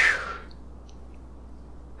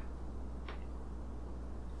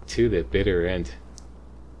 To the bitter end.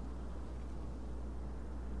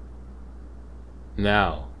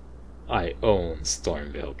 Now, I own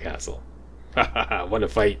Stormveil Castle. Haha, what a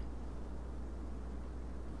fight!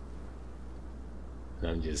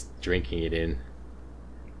 I'm just drinking it in.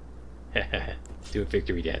 Do a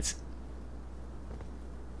victory dance.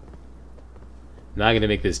 Now I'm gonna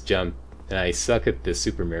make this jump, and I suck at the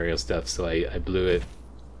Super Mario stuff, so I blew it.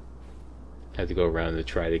 Had to go around and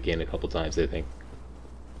try it again a couple times, I think.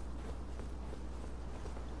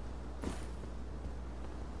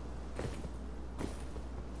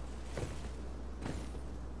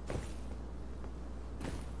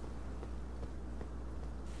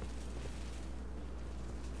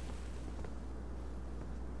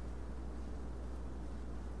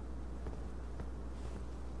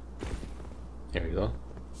 There we go.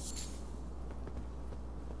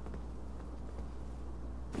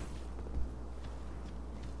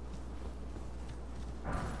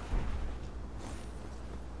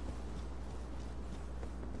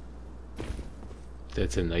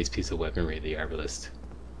 That's a nice piece of weaponry, the arbalist.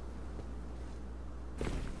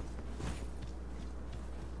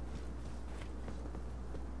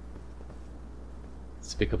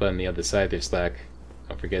 Let's pick up on the other side there, Slack.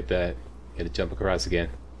 Don't forget that. Gotta jump across again.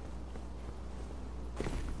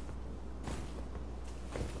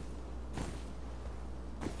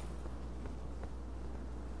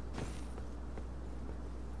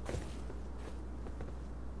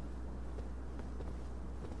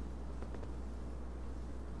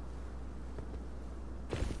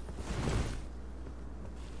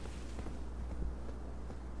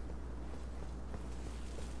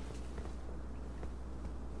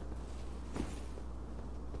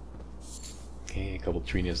 Okay, a couple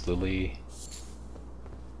Trina's Lily.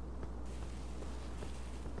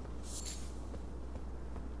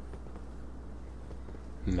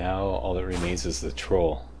 Now all that remains is the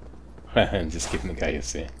troll. And just give him the guy a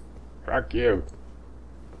say. Fuck you!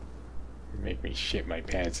 You make me shit my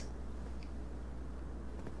pants.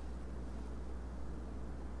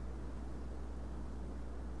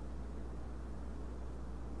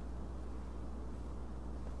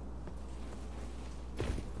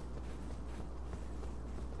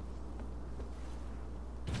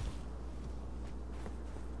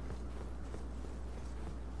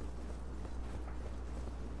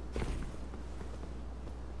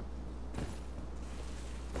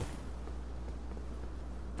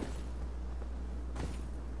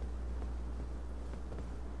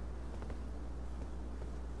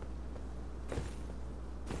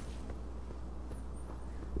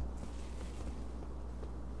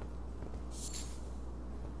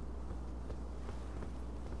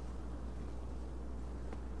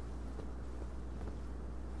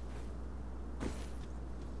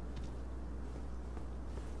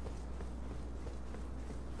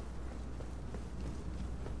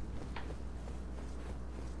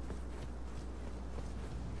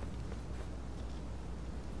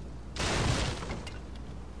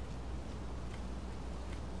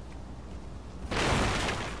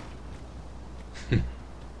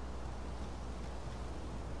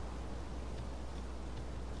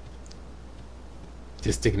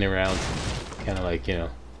 Just sticking around, kind of like, you know,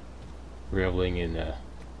 reveling in, oh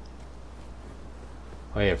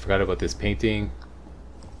yeah, I forgot about this painting.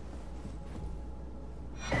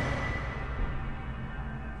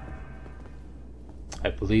 I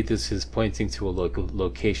believe this is pointing to a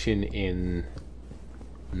location in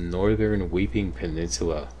Northern Weeping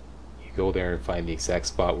Peninsula. You go there and find the exact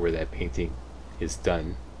spot where that painting is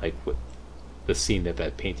done, like what the scene that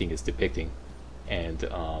that painting is depicting, and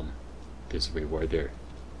there's a reward there.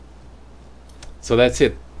 So that's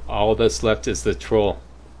it. All that's left is the troll,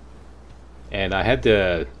 and I had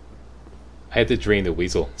to drain the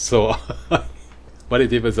weasel. So what I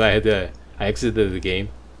did was I exited the game,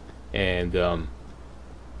 and then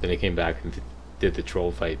I came back and did the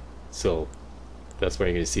troll fight. So that's where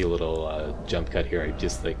you're gonna see a little jump cut here. I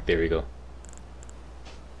just like, there we go.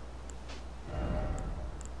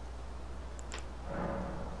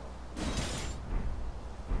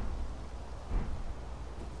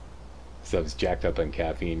 So I was jacked up on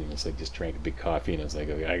caffeine, and it's like just drank a big coffee, and I was like,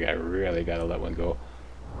 okay, I really gotta let one go.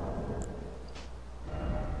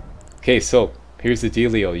 Okay, so here's the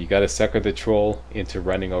dealio. You gotta sucker the troll into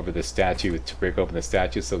running over the statue to break open the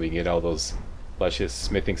statue so we can get all those luscious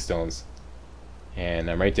smithing stones. And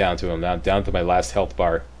I'm right down to him. Now I'm down to my last health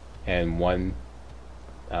bar and one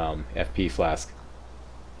FP flask.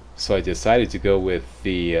 So I decided to go with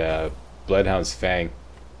the Bloodhound's Fang.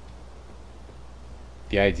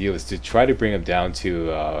 The idea was to try to bring him down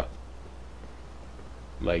to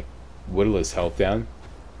like whittle his health down.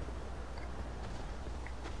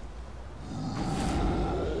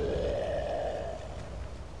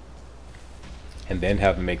 And then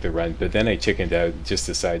have him make the run. But then I chickened out and just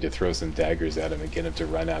decided to throw some daggers at him and get him to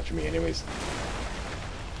run after me anyways.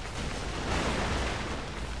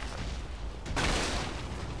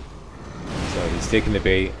 So he's taking the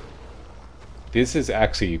bait. This is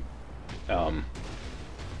actually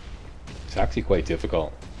it's actually quite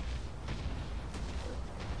difficult.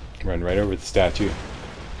 Run right over the statue.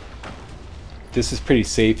 This is pretty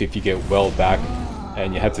safe if you get well back,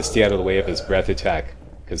 and you have to stay out of the way of his breath attack,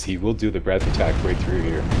 because he will do the breath attack right through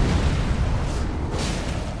here.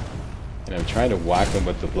 And I'm trying to whack him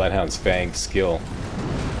with the Bloodhound's Fang skill.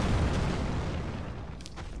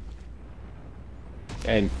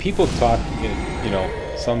 And people talk, you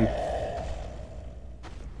know, some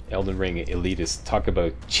Elden Ring elitists talk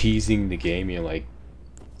about cheesing the game. You know,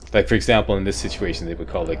 like for example, in this situation, they would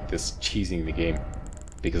call like this cheesing the game,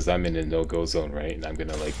 because I'm in a no-go zone, right? And I'm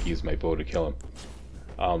gonna like use my bow to kill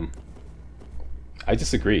him. I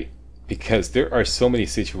disagree, because there are so many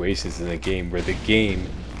situations in the game where the game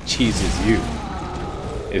cheeses you.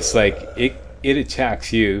 It's like it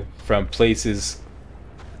attacks you from places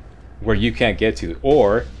where you can't get to,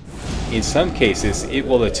 or in some cases it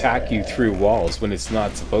will attack you through walls when it's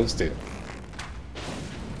not supposed to.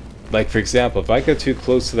 Like for example, if I got too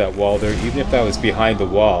close to that wall there, even if I was behind the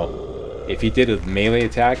wall, if he did a melee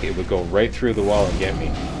attack, it would go right through the wall and get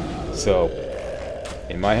me. So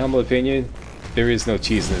in my humble opinion, there is no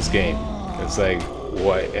cheese in this game. It's like,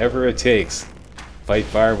 whatever it takes. Fight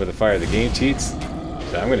fire with a fire. The game cheats,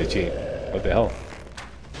 so I'm gonna cheat. What the hell?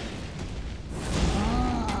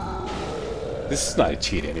 This is not a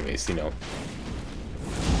cheat anyways, you know.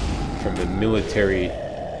 From the military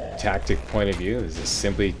tactic point of view, this is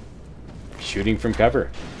simply shooting from cover.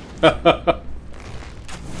 But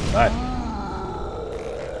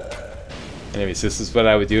anyways, this is what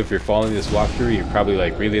I would do if you're following this walkthrough. You're probably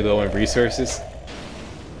like really low on resources.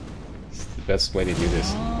 It's the best way to do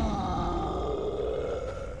this.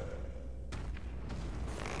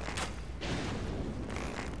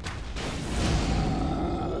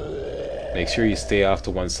 Make sure you stay off to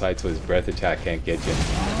one side so his breath attack can't get you.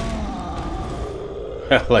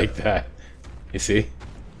 I like that. You see?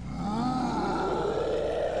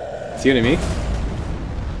 See what I mean?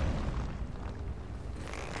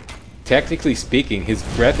 Technically speaking, his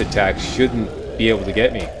breath attack shouldn't be able to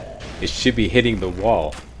get me. It should be hitting the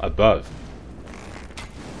wall above.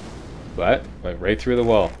 But went right through the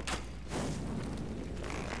wall.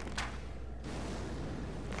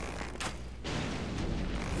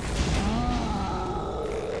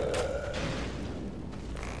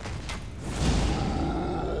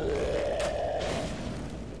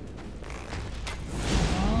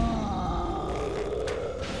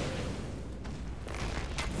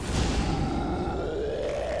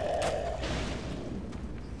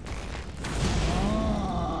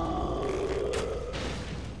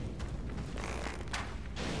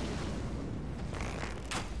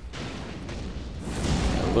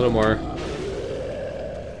 A little more.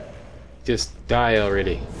 Just die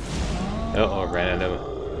already. Uh-oh, ran out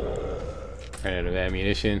of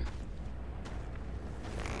ammunition.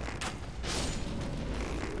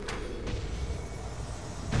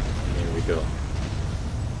 There we go.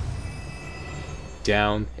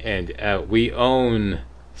 Down and out. We own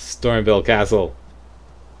Stormveil Castle.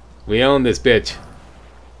 We own this bitch.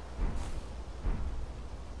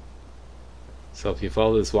 So if you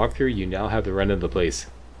follow this walkthrough, you now have the run of the place.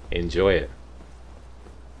 Enjoy it.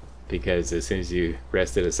 Because as soon as you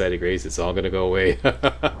rest at a site of grace, it's all going to go away.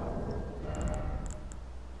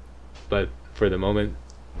 But for the moment,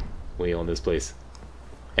 we own this place.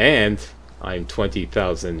 And I'm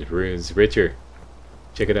 20,000 runes richer.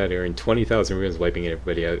 Check it out, I earned 20,000 runes wiping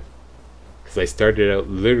everybody out. Because I started out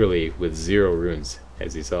literally with 0 runes,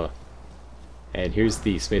 as you saw. And here's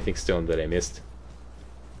the smithing stone that I missed.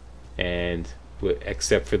 And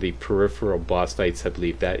except for the peripheral boss fights, I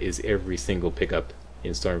believe that is every single pickup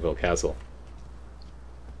in Stormveil Castle.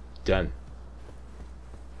 Done.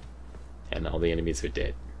 And all the enemies are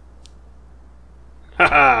dead.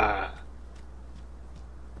 Haha!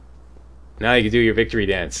 Now you can do your victory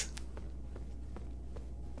dance.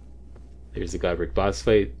 There's the Godric boss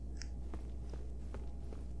fight.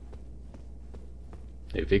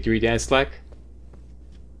 The victory dance, Slack?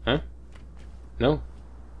 Huh? No?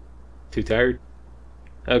 Too tired?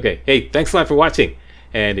 Okay, hey, thanks a lot for watching.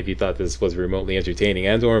 And if you thought this was remotely entertaining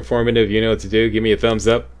and or informative, you know what to do. Give me a thumbs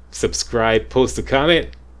up, subscribe, post a comment,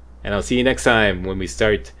 and I'll see you next time when we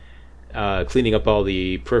start cleaning up all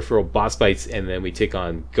the peripheral boss fights, and then we take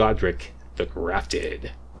on Godric the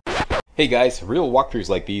Grafted. Hey guys, real walkthroughs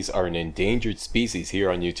like these are an endangered species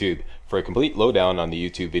here on YouTube. For a complete lowdown on the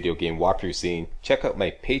YouTube video game walkthrough scene, check out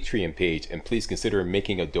my Patreon page, and please consider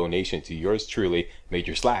making a donation to yours truly,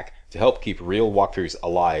 Major Slack, to help keep real walkthroughs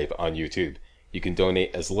alive on YouTube. You can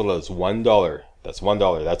donate as little as $1. That's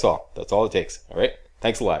 $1, that's all. That's all it takes, alright?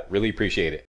 Thanks a lot, really appreciate it.